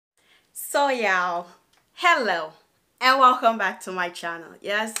So y'all, hello and welcome back to my channel.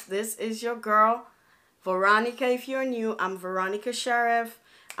 Yes, this is your girl, Veronica. If you're new, I'm Veronica Sheriff.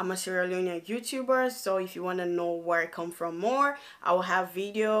 I'm a Sierra Leonean YouTuber, so if you want to know where I come from more, I will have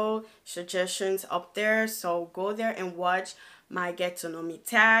video suggestions up there. So go there and watch my Get to Know Me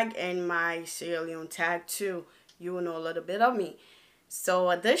tag and my Sierra Leone tag too. You will know a little bit of me.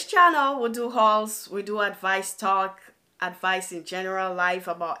 So this channel, we do hauls, we do advice talk, advice in general, life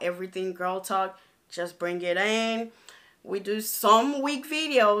about everything girl talk. Just bring it in. We do some week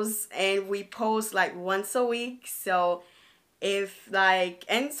videos and we post like once a week. So if like,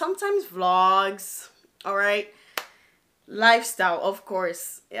 and sometimes vlogs, all right, lifestyle, of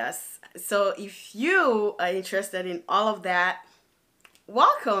course, yes. So if you are interested in all of that,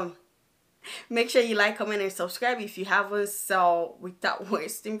 welcome. Make sure you like, comment, and subscribe if you haven't. So without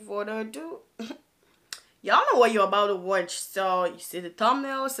wasting further ado, y'all know what you're about to watch. So you see the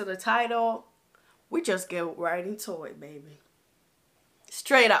thumbnail, see the title. We just get right into it, baby.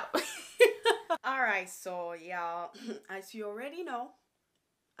 Straight up. All right, so y'all, as you already know,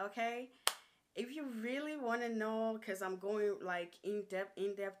 okay, if you really want to know, because I'm going like in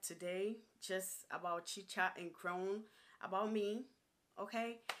depth today, just about Chit Chat and Grwn, about me,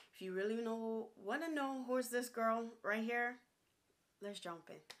 okay. If you really want to know who's this girl right here, let's jump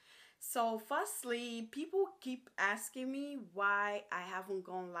in. So, firstly, people keep asking me why I haven't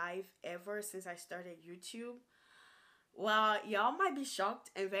gone live ever since I started YouTube. Well, y'all might be shocked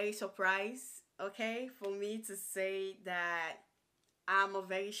and very surprised, okay, for me to say that I'm a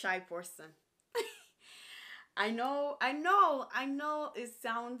very shy person. I know it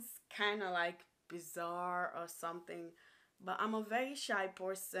sounds kind of like bizarre or something, but I'm a very shy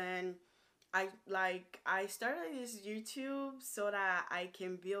person. I started this YouTube so that I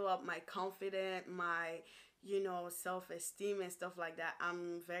can build up my confidence, my self-esteem and stuff like that.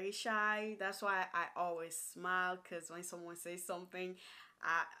 I'm very shy. That's why I always smile cuz when someone says something,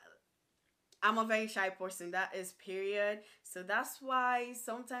 I I'm a very shy person. That is period. So that's why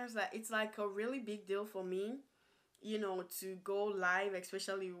sometimes like it's like a really big deal for me, to go live,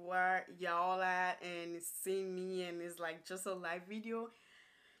 especially where y'all at and seeing me and it's like just a live video.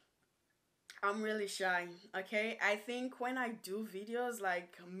 I'm really shy. Okay. I think when I do videos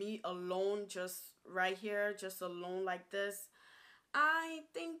like me alone, just right here, just alone like this, I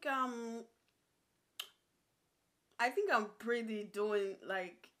think I'm pretty doing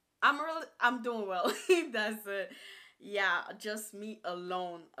like I'm doing well. That's it. Yeah, just me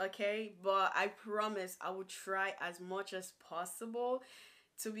alone, okay? But I promise I will try as much as possible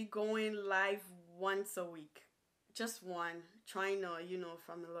to be going live once a week. Just one. Trying to,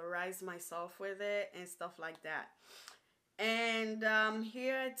 familiarize myself with it and stuff like that. And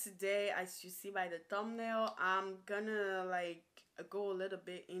here today, as you see by the thumbnail, I'm gonna like go a little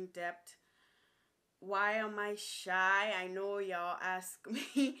bit in depth. Why am I shy? I know y'all ask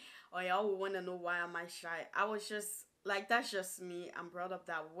me, or y'all will want to know why am I shy. I was just like, that's just me. I'm brought up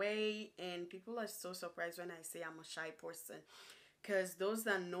that way, and people are so surprised when I say I'm a shy person. Because those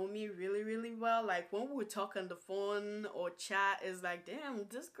that know me really, really well, like when we talk on the phone or chat, is like, damn,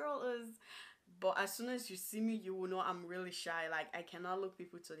 this girl is. But as soon as you see me, you will know I'm really shy. Like, I cannot look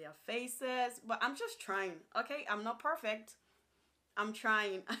people to their faces, but I'm just trying, okay? I'm not perfect. I'm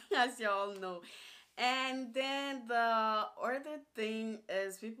trying, as y'all know. And then the other thing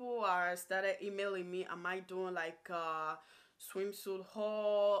is people are started emailing me, am I doing like a swimsuit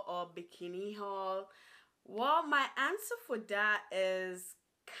haul or bikini haul? Well, my answer for that is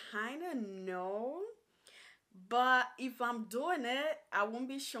kind of no. But if I'm doing it, I won't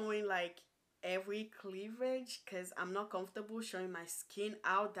be showing like every cleavage because I'm not comfortable showing my skin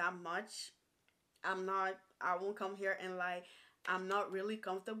out that much. I won't come here and like, I'm not really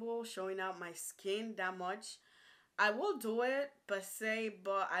comfortable showing out my skin that much. I will do it per se,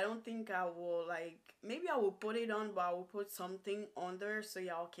 but I don't think I will like, maybe I will put it on, but I will put something under so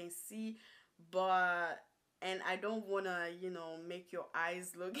y'all can see. But, and I don't wanna, make your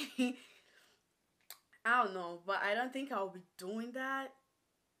eyes look, I don't know, but I don't think I'll be doing that.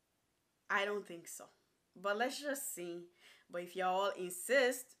 I don't think so. But let's just see. But if y'all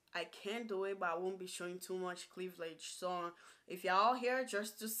insist, I can do it, but I won't be showing too much cleavage. So if y'all here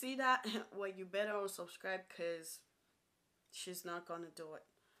just to see that, well, you better unsubscribe because she's not gonna do it.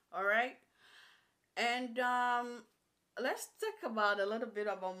 All right. And let's talk about a little bit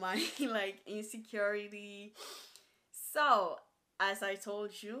about my like insecurity. So as I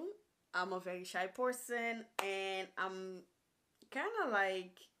told you, I'm a very shy person, and I'm kind of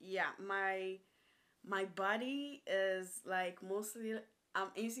like, yeah, my body is like mostly I'm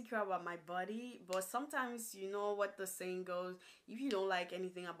insecure about my body, but sometimes you know what the saying goes, if you don't like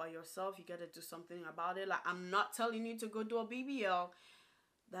anything about yourself, you gotta do something about it. Like, I'm not telling you to go do a BBL.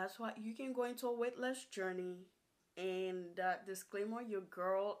 That's why you can go into a weight loss journey. And disclaimer, your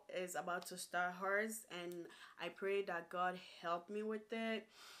girl is about to start hers, and I pray that God help me with it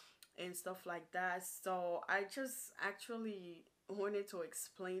and stuff like that. So I just actually wanted to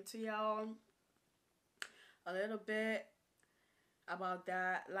explain to y'all a little bit about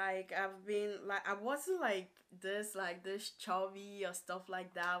that. Like, I've been like, I wasn't like this chubby or stuff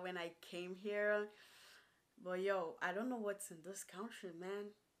like that when I came here. But yo, I don't know what's in this country,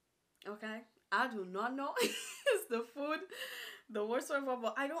 man. Okay, I do not know. It's the food, the worst of all.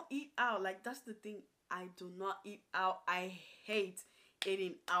 But I don't eat out. Like, that's the thing. I do not eat out. I hate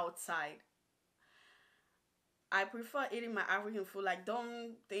eating outside. I prefer eating my African food. Like,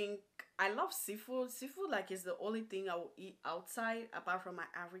 don't think I love seafood. Seafood, like, is the only thing I will eat outside apart from my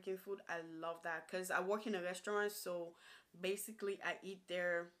African food. I love that because I work in a restaurant, so basically I eat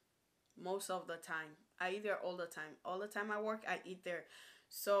there most of the time. I eat there all the time. All the time I work, I eat there.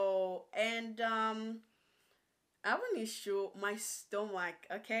 So, and I have an issue, my stomach,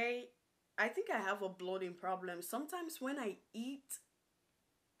 okay? I think I have a bloating problem. Sometimes when I eat,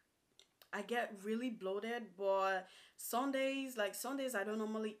 I get really bloated, but Sundays, I don't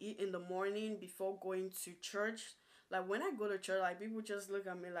normally eat in the morning before going to church. Like, when I go to church, like, people just look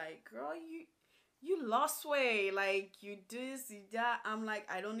at me like, girl, you lost weight, like, you this, you that. I'm like,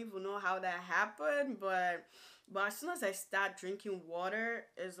 I don't even know how that happened, but as soon as I start drinking water,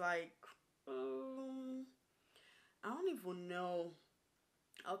 it's like, um, I don't even know.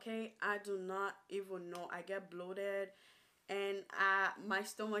 Okay, I do not even know. I get bloated, and my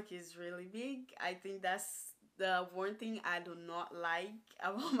stomach is really big. I think that's the one thing I do not like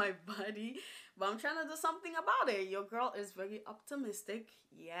about my body, but I'm trying to do something about it. Your girl is very optimistic.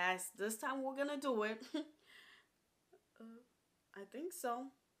 Yes, this time we're gonna do it. I think so.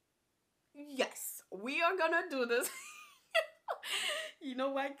 Yes, we are gonna do this. You know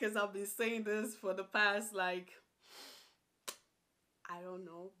why? Because I've been saying this for the past, like, I don't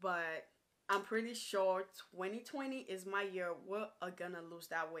know, but I'm pretty sure 2020 is my year. We're gonna lose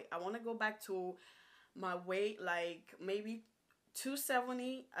that weight. I want to go back to my weight, like maybe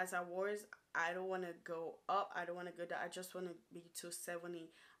 270 as I was. I don't want to go up. I don't want to go down. I just want to be 270.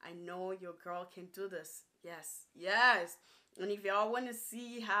 I know your girl can do this. Yes, yes. And if y'all want to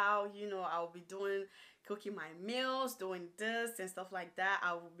see how, I'll be doing, cooking my meals, doing this and stuff like that,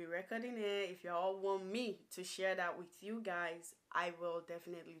 I will be recording it. If y'all want me to share that with you guys, I will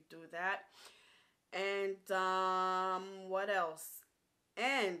definitely do that. And what else?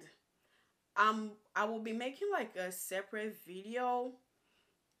 And I will be making like a separate video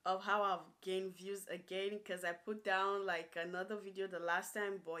of how I've gained views again, because I put down like another video the last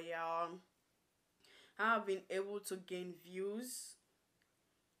time, but yeah, how I've been able to gain views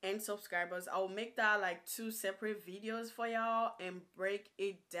and subscribers. I'll make that like two separate videos for y'all and break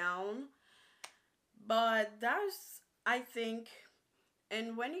it down. But that's, I think,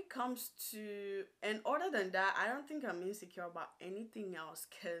 and when it comes to, and other than that, I don't think I'm insecure about anything else,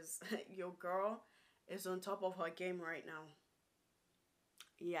 because your girl is on top of her game right now.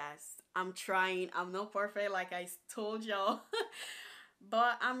 Yes, I'm trying. I'm not perfect, like I told y'all.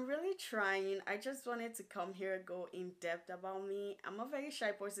 But I'm really trying. I just wanted to come here, go in depth about me. I'm a very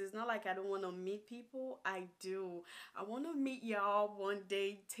shy person. It's not like I don't want to meet people. I do. I want to meet y'all one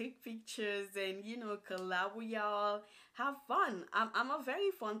day, take pictures, and collab with y'all. Have fun. I'm a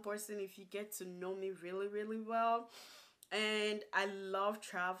very fun person if you get to know me really, really well. And I love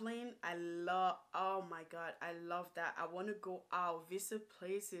traveling. Oh my God, I love that. I want to go out, visit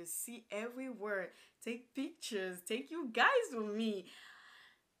places, see everywhere, take pictures, take you guys with me.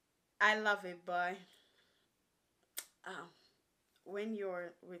 I love it, but um, when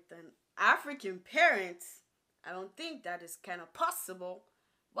you're with an African parent, I don't think that is kind of possible,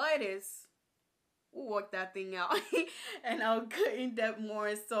 but it is. We'll work that thing out, and I'll go in depth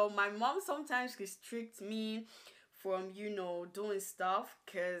more. So my mom sometimes restricts me from doing stuff,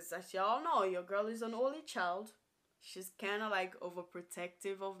 because as y'all know, your girl is an only child. She's kind of like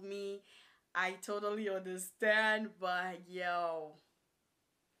overprotective of me. I totally understand, but yo,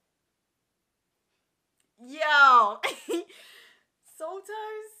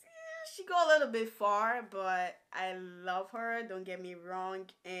 sometimes she go a little bit far, but I love her. Don't get me wrong,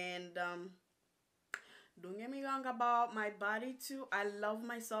 and don't get me wrong about my body too. I love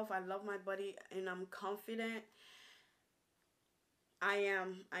myself. I love my body, and I'm confident. I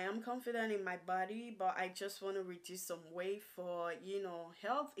am confident in my body, but I just want to reduce some weight for,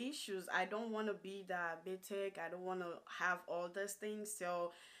 health issues. I don't want to be diabetic. I don't want to have all those things.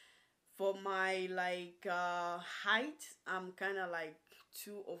 So for my like height, I'm kind of like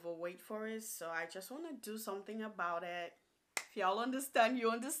too overweight for it. So I just want to do something about it. If y'all understand, you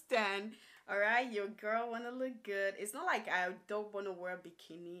understand. All right, your girl want to look good. It's not like I don't want to wear a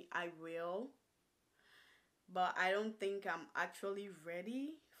bikini. I will, but I don't think I'm actually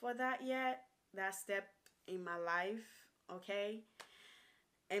ready for that yet. That step in my life, okay?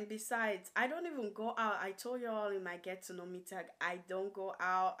 And besides, I don't even go out. I told y'all in my get to know me tag, I don't go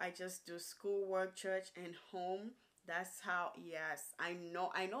out. I just do school, work, church, and home. That's how, yes, I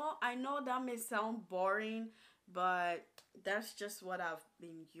know that may sound boring, but that's just what I've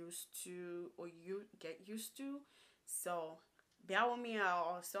been used to, or you get used to. So bear with me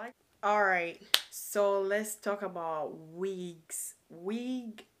out. All right. So let's talk about wigs.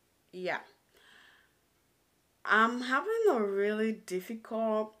 Yeah. I'm having a really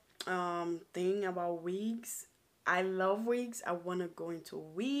difficult thing about wigs. I love wigs. I want to go into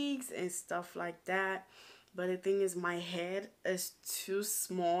wigs and stuff like that. But the thing is, my head is too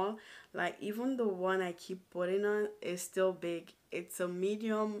small. Like, even the one I keep putting on is still big. It's a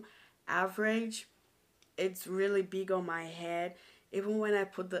medium average. It's really big on my head. Even when I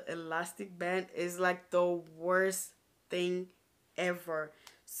put the elastic band, it's like the worst thing ever.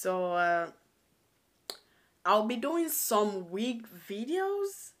 So, I'll be doing some wig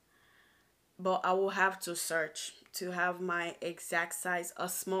videos, but I will have to search to have my exact size. A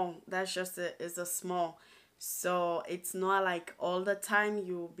small, that's just it, is a small. So it's not like all the time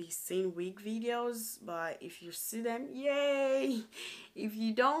you'll be seeing wig videos, but if you see them, yay! If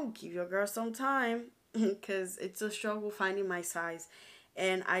you don't, give your girl some time because it's a struggle finding my size.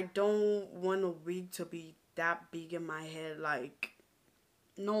 And I don't want a wig to be that big in my head. Like,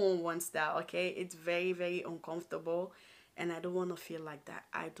 no one wants that, okay? It's very, very uncomfortable, and I don't want to feel like that.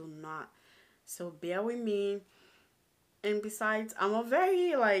 I do not. So bear with me. And besides, I'm a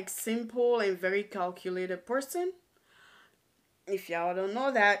very like simple and very calculated person. If y'all don't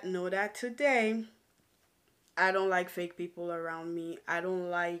know that today. I don't like fake people around me. I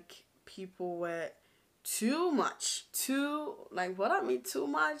don't like people with too much. Too, like, what I mean too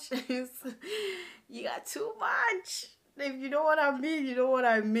much is you got too much. If you know what I mean, you know what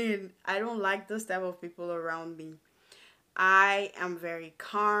I mean. I don't like those type of people around me. I am very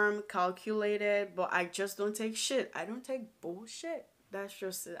calm, calculated, but I just don't take shit. I don't take bullshit. That's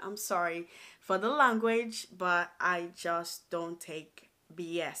just it. I'm sorry for the language, but I just don't take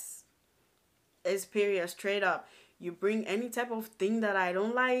BS. It's period, straight up. You bring any type of thing that I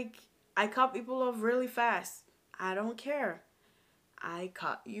don't like, I cut people off really fast. I don't care. I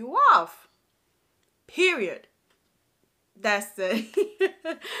cut you off. Period. That's it.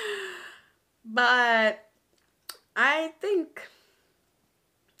 But I think,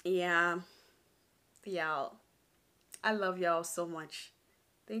 yeah, y'all. I love y'all so much.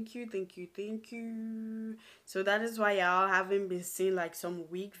 Thank you, thank you, thank you. So that is why y'all haven't been seeing like some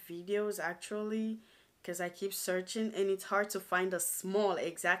weak videos actually. Because I keep searching and it's hard to find a small,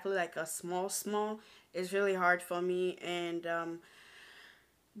 exactly like a small. It's really hard for me. And,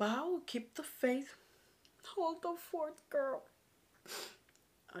 but I will keep the faith. Hold the fort, girl.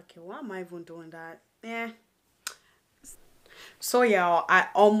 Okay, why am I even doing that? Yeah. So y'all, I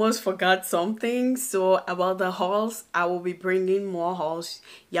almost forgot something. So about the hauls, I will be bringing more hauls.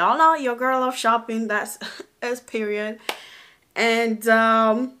 Y'all know your girl love shopping. That's S period. And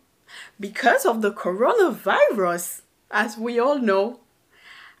because of the coronavirus, as we all know,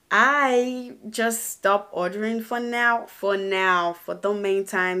 I just stopped ordering for now. For now, for the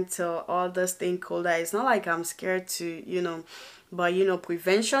meantime, till all this thing cooler. It's not like I'm scared to, but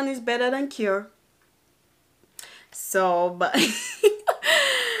prevention is better than cure. So, but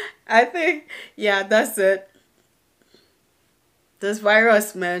I think, yeah, that's it. This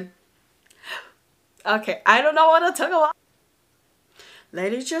virus, man. Okay, I don't know what to talk about.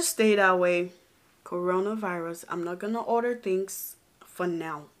 Let it just stay that way. Coronavirus. I'm not gonna order things for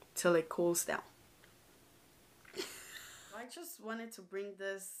now till it cools down. I just wanted to bring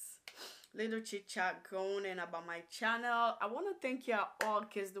this little chit chat going and about my channel. I want to thank you all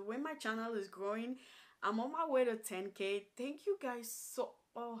because the way my channel is growing, I'm on my way to 10K. Thank you guys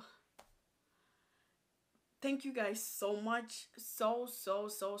thank you guys so much, so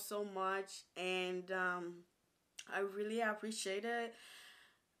much, and I really appreciate it.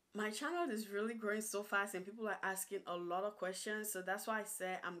 my channel is really growing so fast and people are asking a lot of questions, so that's why I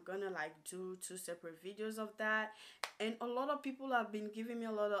said I'm gonna like do two separate videos of that. And a lot of people have been giving me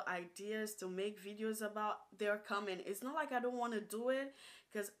a lot of ideas to make videos about their comment. It's not like I don't want to do it,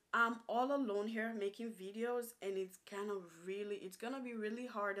 because I'm all alone here making videos, and it's kind of really, it's gonna be really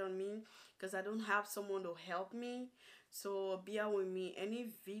hard on me because I don't have someone to help me. So bear with me.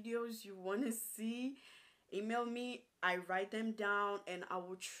 Any videos you want to see, email me. I write them down and I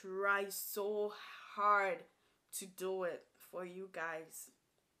will try so hard to do it for you guys.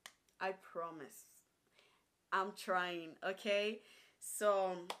 I promise. I'm trying, okay?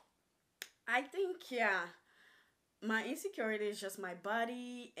 So I think, yeah, my insecurity is just my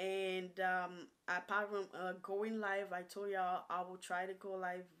body. And apart from going live, I told y'all I will try to go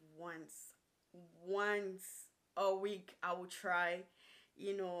live once a week. I will try,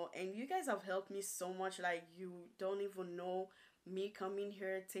 and you guys have helped me so much. Like, you don't even know, me coming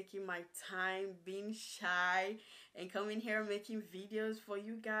here, taking my time, being shy, and coming here making videos for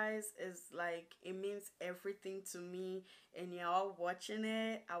you guys is like, it means everything to me. And y'all watching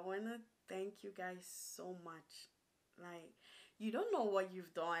it, I want to thank you guys so much. Like, you don't know what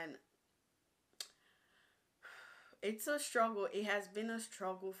you've done. It's a struggle. It has been a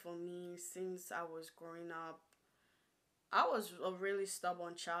struggle for me since I was growing up. I was a really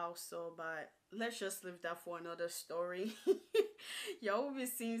stubborn child, so, but let's just leave that for another story. Y'all will be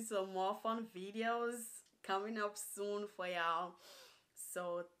seeing some more fun videos coming up soon for y'all.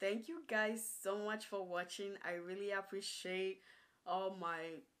 So, thank you guys so much for watching. I really appreciate all my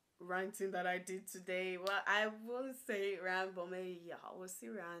ranting that I did today. Well, I will say rant, but maybe y'all will see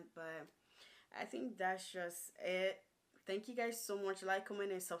rant, but I think that's just it. Thank you guys so much. Like,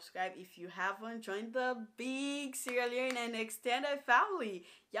 comment, and subscribe if you haven't. Join the big Sierra Leone and extended family.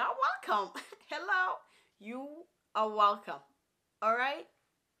 Y'all welcome. Hello. You are welcome. All right.